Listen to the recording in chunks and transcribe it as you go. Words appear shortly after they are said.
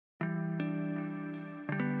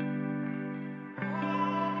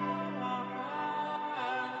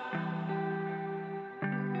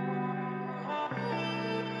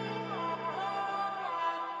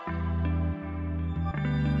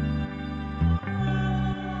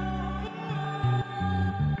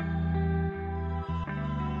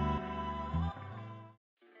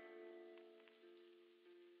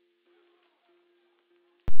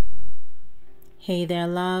Hey there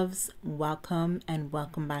loves, welcome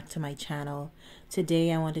back to my channel.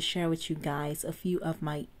 Today I want to share with you guys a few of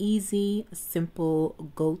my easy,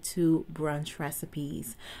 simple go-to brunch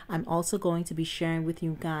recipes. I'm also going to be sharing with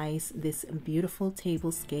you guys this beautiful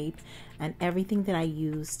tablescape and everything that I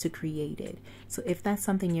use to create it. So if that's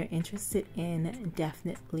something you're interested in,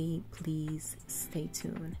 definitely please stay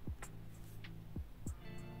tuned.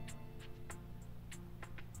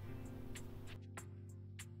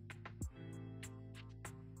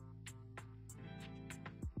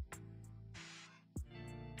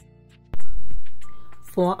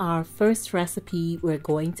 For our first recipe, we're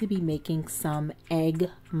going to be making some egg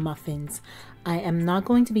muffins. I am not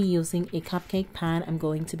going to be using a cupcake pan. I'm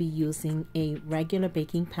going to be using a regular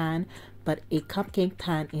baking pan, but a cupcake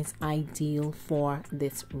pan is ideal for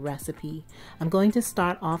this recipe. I'm going to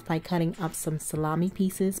start off by cutting up some salami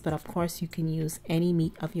pieces, but of course you can use any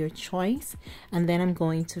meat of your choice. And then I'm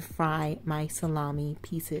going to fry my salami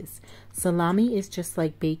pieces. Salami is just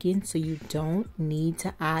like bacon, so you don't need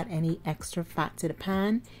to add any extra fat to the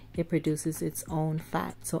pan. It produces its own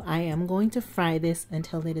fat. So I am going to fry this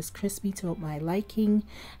until it is crispy to my liking,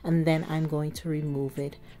 and then I'm going to remove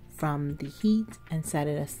it from the heat and set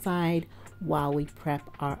it aside while we prep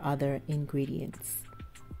our other ingredients.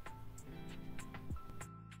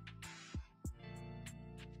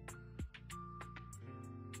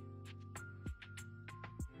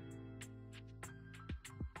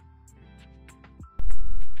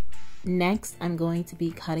 Next, I'm going to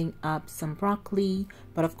be cutting up some broccoli,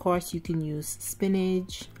 but of course you can use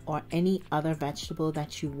spinach or any other vegetable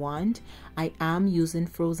that you want. I am using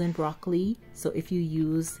frozen broccoli, so if you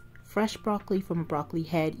use fresh broccoli from a broccoli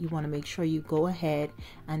head, you want to make sure you go ahead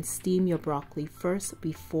and steam your broccoli first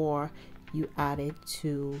before you add it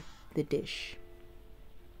to the dish.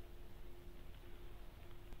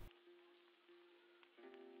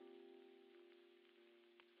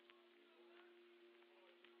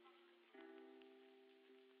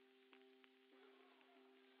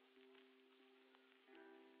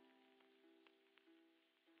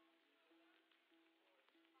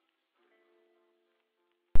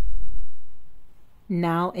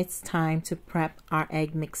 Now it's time to prep our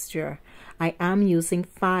egg mixture. I am using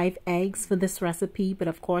 5 eggs for this recipe, but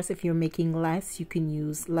of course if you're making less, you can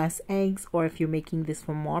use less eggs, or if you're making this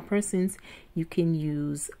for more persons, you can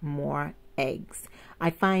use more eggs.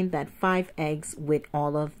 I find that 5 eggs with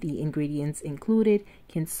all of the ingredients included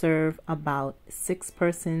can serve about 6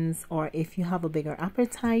 persons, or if you have a bigger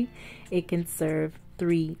appetite, it can serve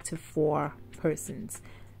 3 to 4 persons.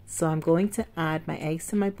 So I'm going to add my eggs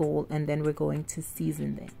to my bowl, and then we're going to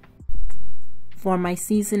season them. For my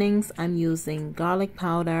seasonings, I'm using garlic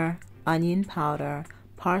powder, onion powder,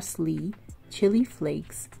 parsley, chili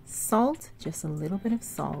flakes, salt, just a little bit of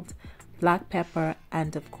salt, black pepper,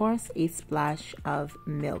 and of course a splash of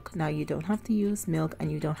milk. Now you don't have to use milk,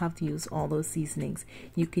 and you don't have to use all those seasonings.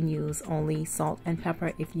 You can use only salt and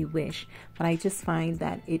pepper if you wish, but I just find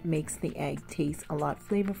that it makes the egg taste a lot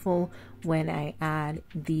flavorful when I add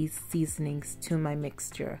these seasonings to my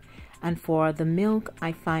mixture. And for the milk,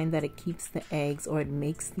 I find that it keeps the eggs, or it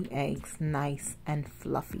makes the eggs nice and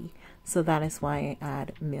fluffy. So that is why I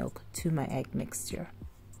add milk to my egg mixture.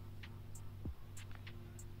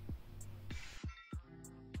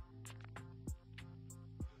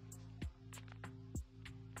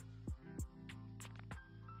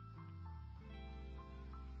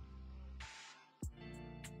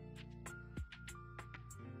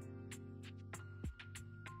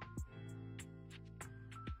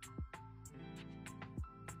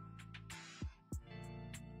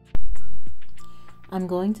 I'm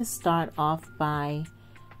going to start off by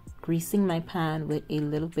greasing my pan with a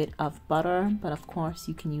little bit of butter, but of course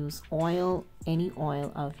you can use oil, any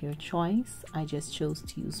oil of your choice. I just chose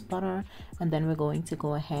to use butter, and then we're going to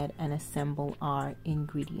go ahead and assemble our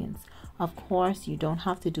ingredients. Of course, you don't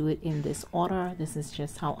have to do it in this order. This is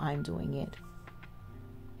just how I'm doing it.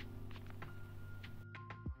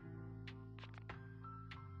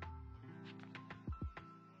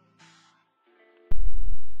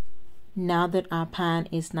 Now that our pan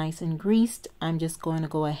is nice and greased, I'm just going to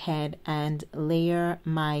go ahead and layer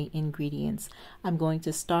my ingredients. I'm going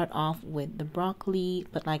to start off with the broccoli,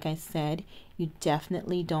 but like I said, you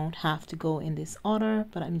definitely don't have to go in this order,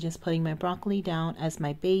 but I'm just putting my broccoli down as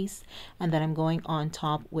my base, and then I'm going on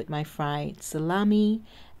top with my fried salami,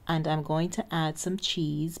 and I'm going to add some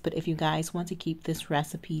cheese. But if you guys want to keep this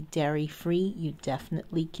recipe dairy free, you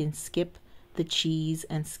definitely can skip the cheese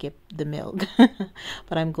and skip the milk.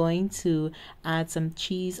 But I'm going to add some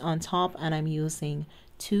cheese on top, and I'm using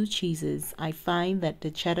 2 cheeses. I find that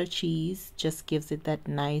the cheddar cheese just gives it that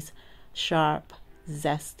nice, sharp,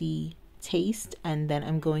 zesty taste, and then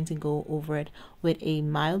I'm going to go over it with a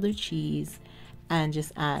milder cheese and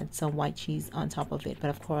just add some white cheese on top of it. But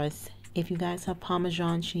of course, if you guys have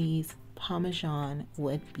Parmesan cheese, Parmesan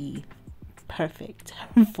would be perfect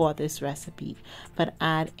for this recipe, but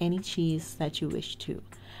add any cheese that you wish to.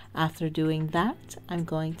 After doing that, I'm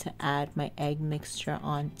going to add my egg mixture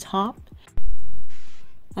on top,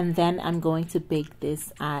 and then I'm going to bake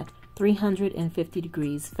this at 350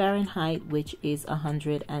 degrees Fahrenheit, which is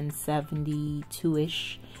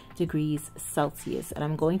 172-ish degrees Celsius. And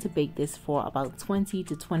I'm going to bake this for about 20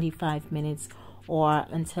 to 25 minutes, or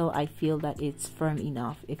until I feel that it's firm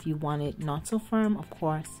enough. If you want it not so firm, of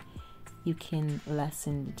course, you can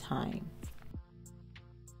lessen the time.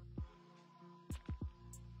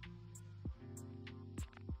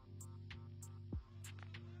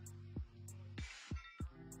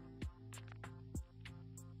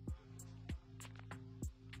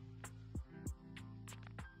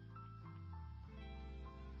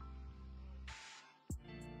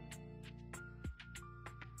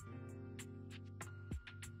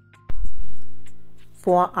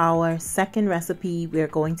 For our second recipe, we're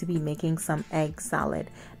going to be making some egg salad.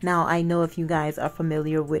 Now, I know if you guys are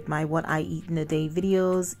familiar with my What I Eat in a Day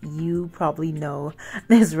videos, you probably know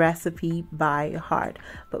this recipe by heart.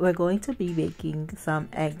 But we're going to be making some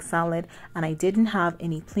egg salad, and I didn't have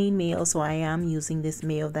any plain mayo, so I am using this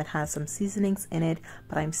mayo that has some seasonings in it,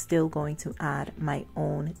 but I'm still going to add my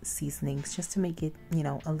own seasonings just to make it, you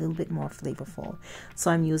know, a little bit more flavorful. So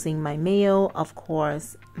I'm using my mayo, of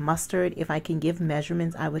course, mustard. If I can give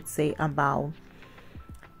measurements, I would say about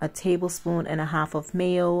 1.5 tablespoons of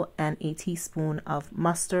mayo and a teaspoon of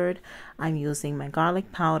mustard. I'm using my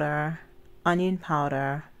garlic powder, onion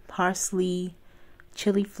powder, parsley,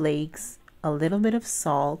 chili flakes, a little bit of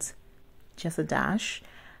salt, just a dash,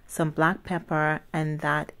 some black pepper, and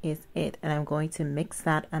that is it. And I'm going to mix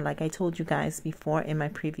that. And like I told you guys before in my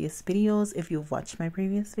previous videos, if you've watched my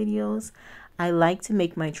previous videos, I like to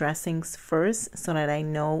make my dressings first so that I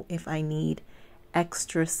know if I need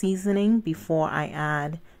extra seasoning before I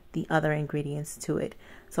add the other ingredients to it.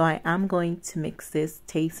 So I am going to mix this,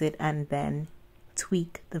 taste it, and then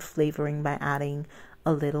tweak the flavoring by adding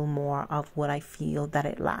a little more of what I feel that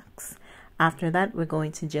it lacks. After that, we're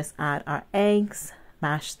going to just add our eggs,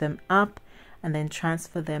 mash them up, and then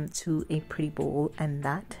transfer them to a pretty bowl, and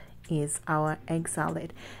that is our egg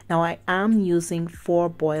salad. Now I am using 4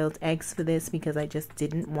 boiled eggs for this because I just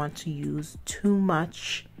didn't want to use too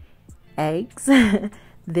much eggs.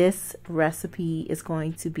 This recipe is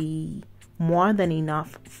going to be more than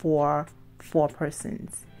enough for 4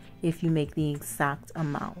 persons if you make the exact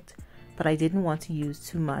amount, but I didn't want to use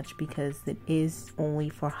too much because it is only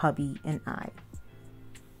for hubby and I.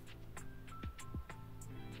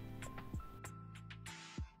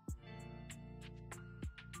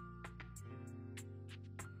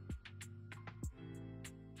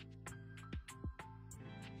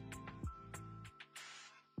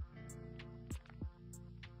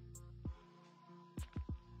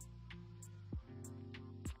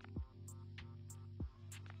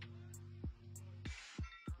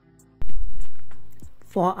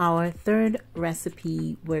 For our third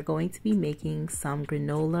recipe, we're going to be making some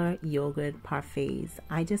granola yogurt parfaits.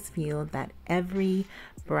 I just feel that every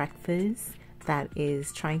breakfast that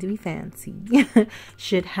is trying to be fancy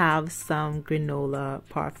should have some granola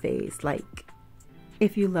parfaits. Like,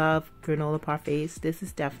 if you love granola parfaits, this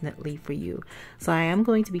is definitely for you. So I am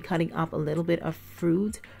going to be cutting up a little bit of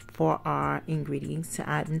fruit for our ingredients to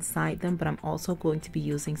add inside them, but I'm also going to be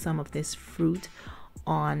using some of this fruit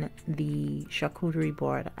on the charcuterie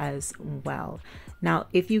board as well. Now,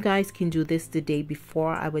 if you guys can do this the day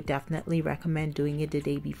before, I would definitely recommend doing it the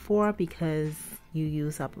day before because you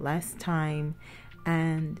use up less time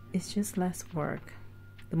and it's just less work.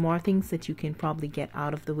 The more things that you can probably get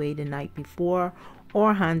out of the way the night before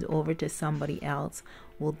or hand over to somebody else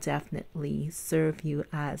will definitely serve you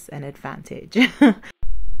as an advantage.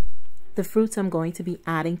 The fruits I'm going to be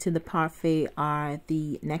adding to the parfait are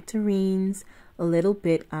the nectarines, a little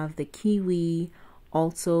bit of the kiwi,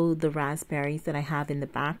 also the raspberries that I have in the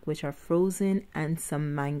back, which are frozen, and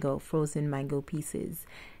some mango, frozen mango pieces.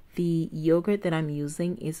 The yogurt that I'm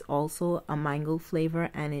using is also a mango flavor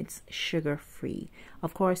and it's sugar-free.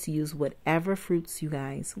 Of course, use whatever fruits you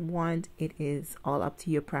guys want. It is all up to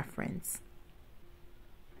your preference.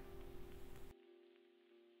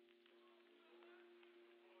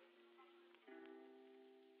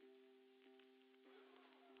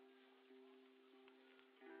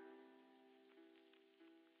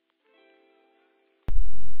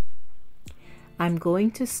 I'm going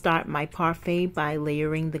to start my parfait by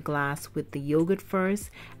layering the glass with the yogurt first,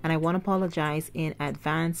 and I want to apologize in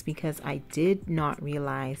advance because I did not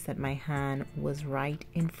realize that my hand was right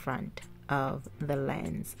in front of the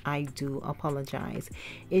lens. I do apologize.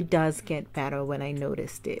 It does get better when I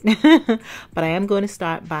noticed it. But I am going to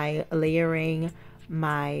start by layering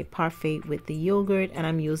my parfait with the yogurt, and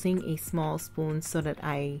I'm using a small spoon so that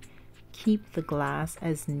I keep the glass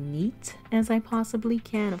as neat as I possibly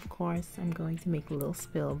can. Of course, I'm going to make a little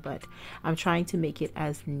spill, but I'm trying to make it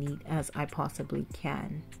as neat as I possibly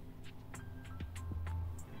can.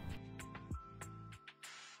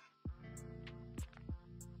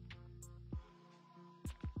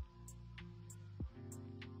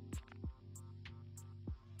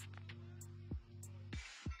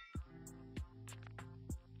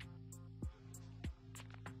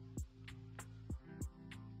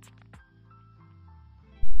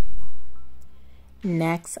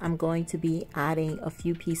 Next, I'm going to be adding a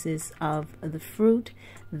few pieces of the fruit.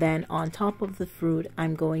 Then on top of the fruit,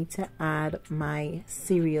 I'm going to add my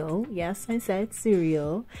cereal. Yes, I said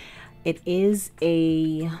cereal. It is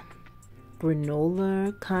a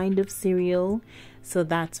granola kind of cereal, so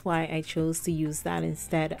that's why I chose to use that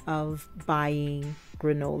instead of buying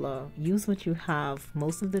granola. Use what you have.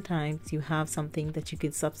 Most of the times you have something that you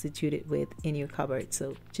could substitute it with in your cupboard,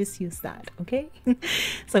 so just use that, okay?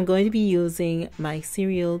 So I'm going to be using my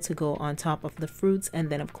cereal to go on top of the fruits, and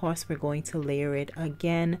then of course we're going to layer it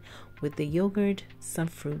again with the yogurt, some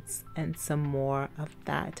fruits, and some more of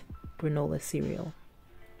that granola cereal.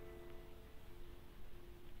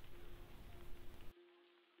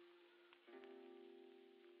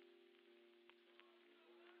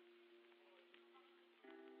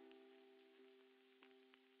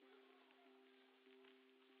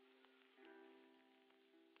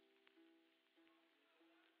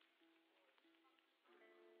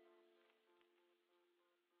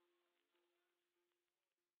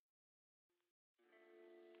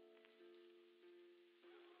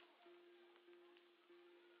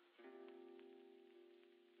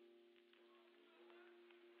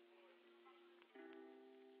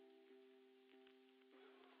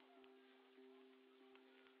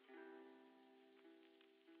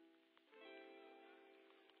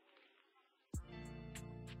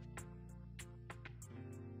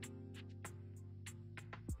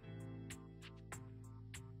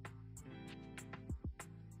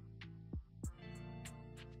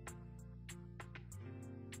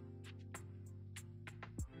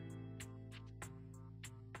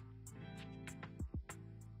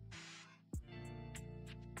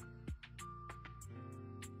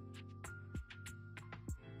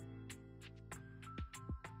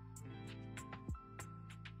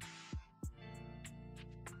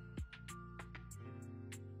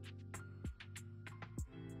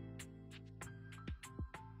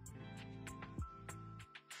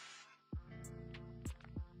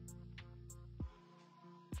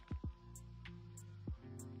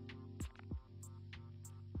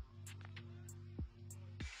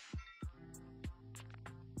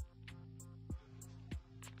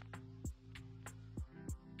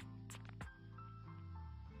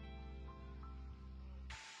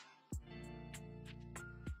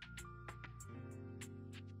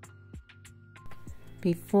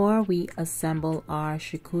 Before we assemble our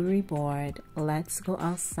charcuterie board, let's go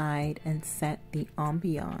outside and set the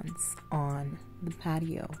ambiance on the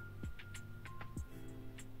patio.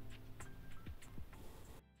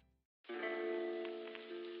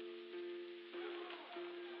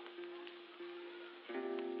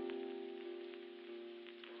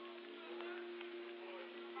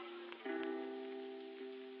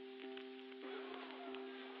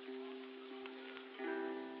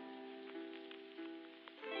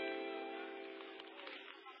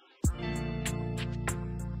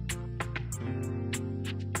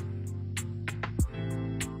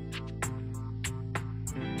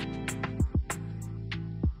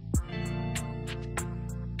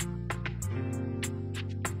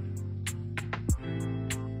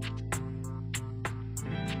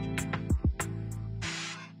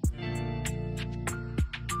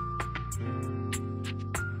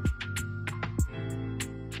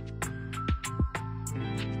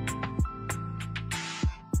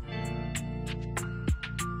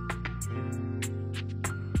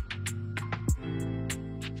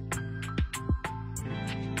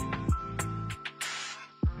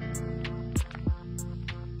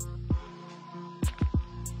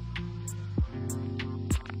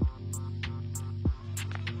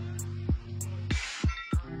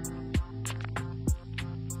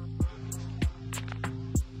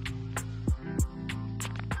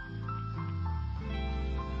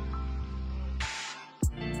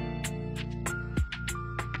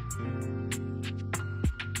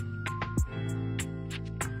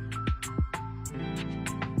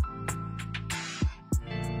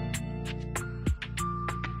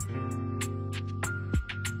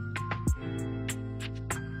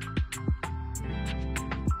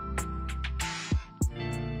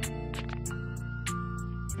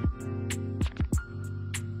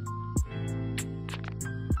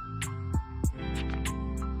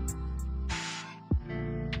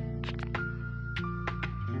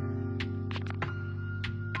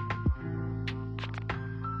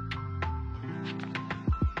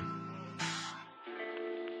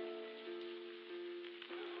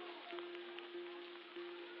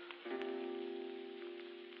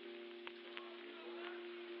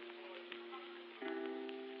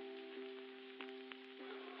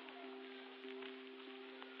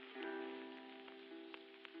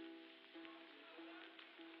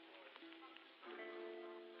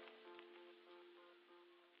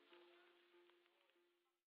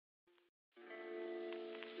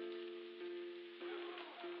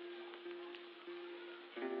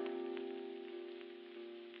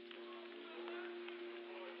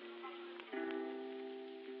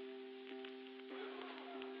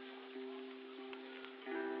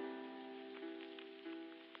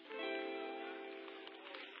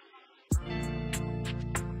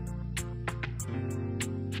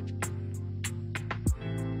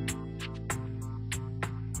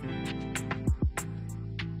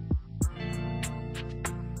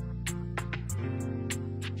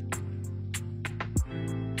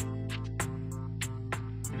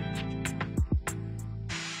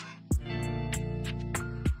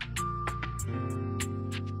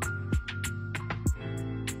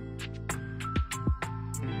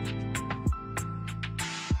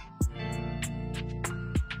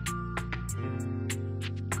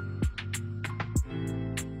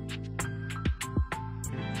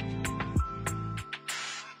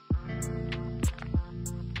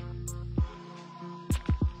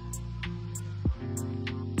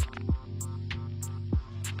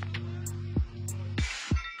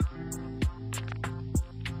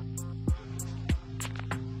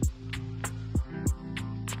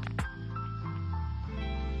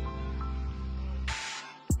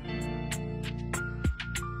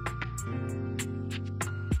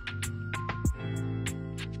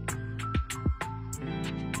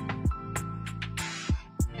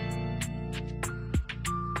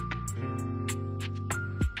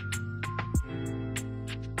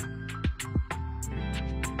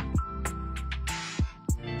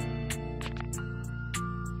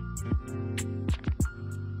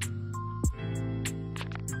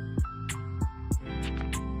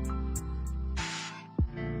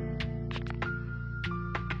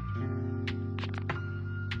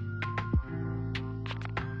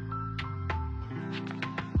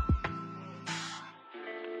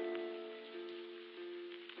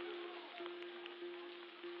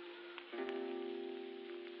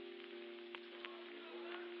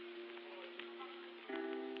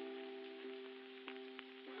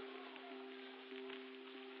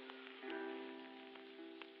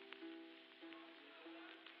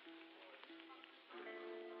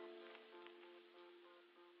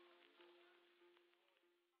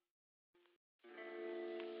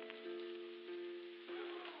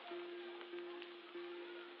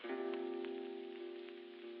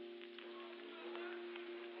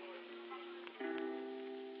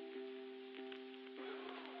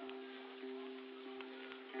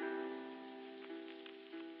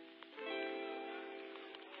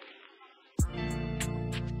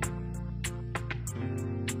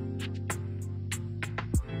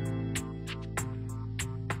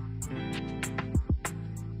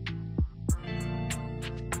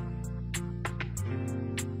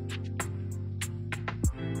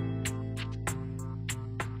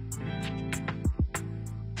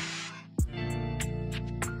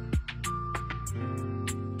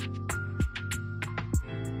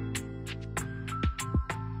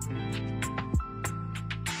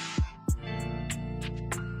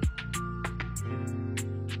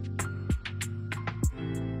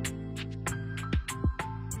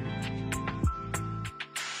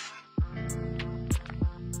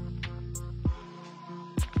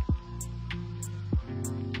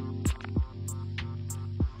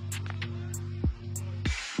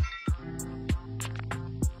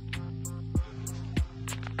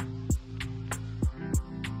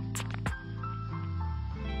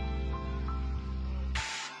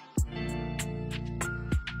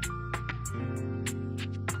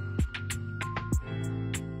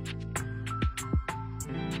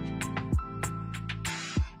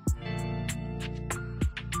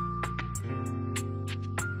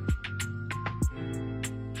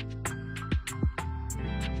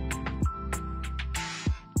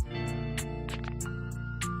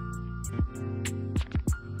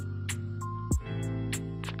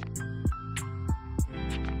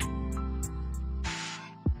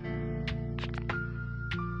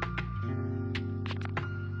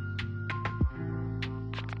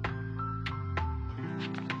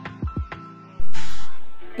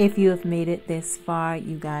 If you have made it this far,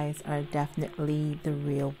 you guys are definitely the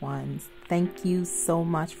real ones. Thank you so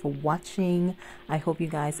much for watching. I hope you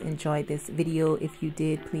guys enjoyed this video. If you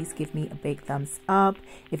did, please give me a big thumbs up.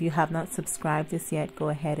 If you have not subscribed this yet, go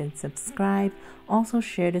ahead and subscribe. Also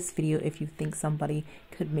share this video if you think somebody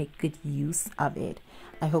could make good use of it.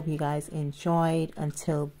 I hope you guys enjoyed.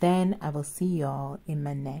 Until then, I will see y'all in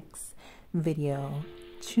my next video.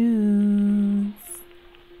 Tschüss.